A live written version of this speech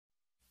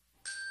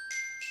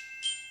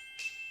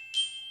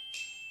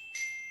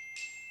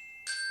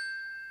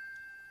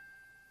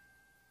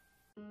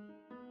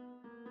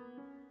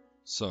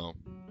So,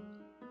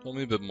 tell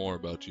me a bit more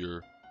about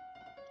your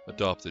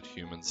adopted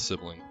human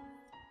sibling.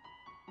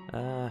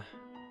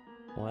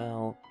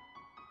 Well,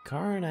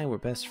 Kara and I were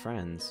best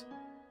friends.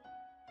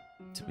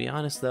 To be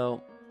honest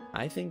though,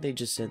 I think they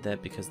just said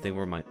that because they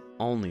were my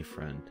only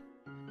friend.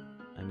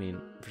 I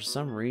mean, for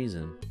some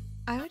reason.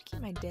 I would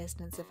keep my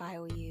distance if I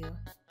were you.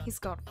 He's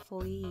got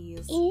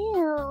fleas.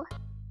 Ew.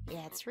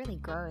 Yeah, it's really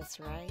gross,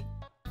 right?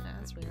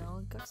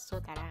 Asriel, gotta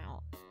sort that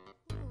out.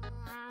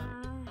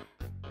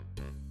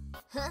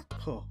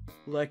 Huh,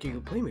 like you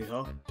can play me,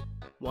 huh?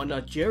 Why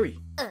not Jerry?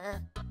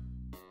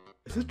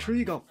 Is it true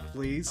you got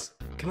fleas?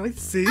 Can I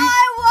see?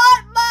 I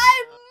want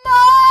my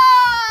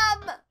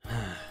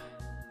mom!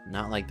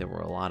 Not like there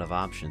were a lot of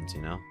options,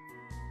 you know?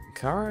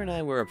 Kara and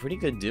I were a pretty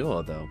good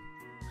duo, though.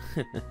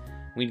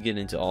 We'd get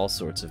into all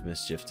sorts of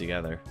mischief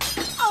together.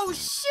 Oh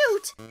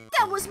shoot!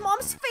 That was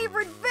Mom's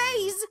favorite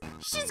vase!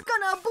 She's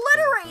gonna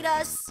obliterate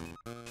us!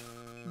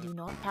 Do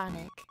not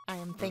panic. I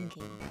am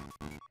thinking.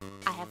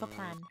 I have a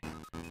plan.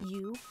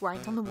 You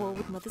write on the wall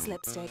with Mother's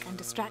lipstick and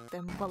distract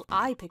them while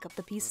I pick up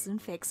the pieces and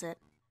fix it.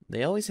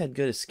 They always had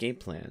good escape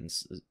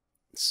plans.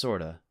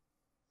 Sorta.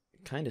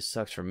 Kinda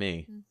sucked for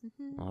me.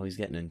 Always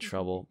getting in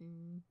trouble.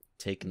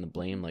 Taking the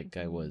blame like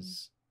I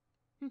was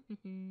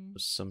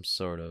some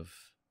sort of...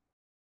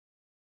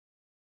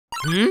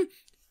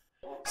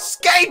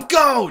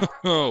 Scapegoat!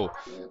 Oh,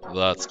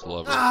 that's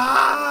clever.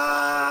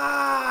 Ah!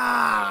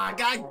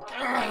 God.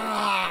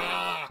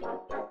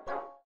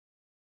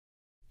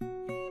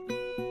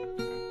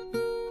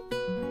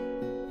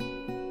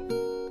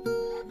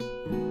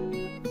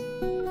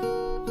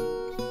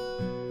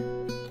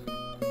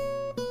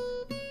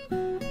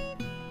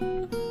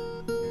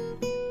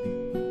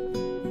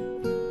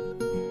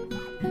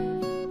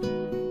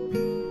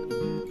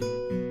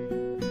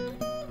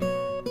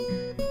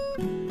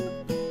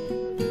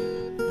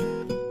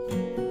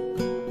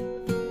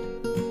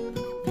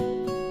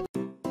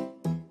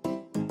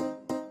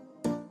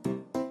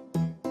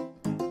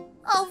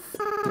 Oh,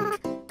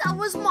 that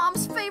was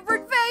Mom's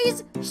favorite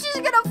vase! She's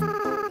gonna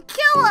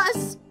kill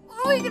us!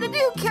 What are we gonna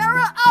do,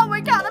 Kara? Oh my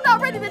god, I'm not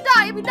ready to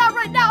die! I mean, not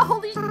right now!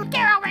 Holy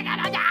Kara, we're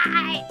gonna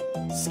die!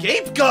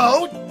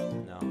 Scapegoat?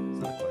 No, it's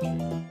not a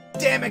question.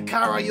 Damn it,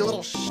 Kara, you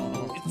little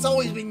It's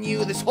always been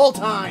you this whole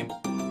time!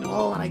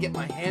 Oh, when I get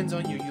my hands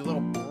on you, you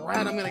little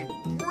brat, I'm gonna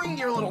wring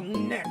your little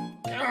neck!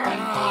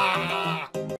 Ah!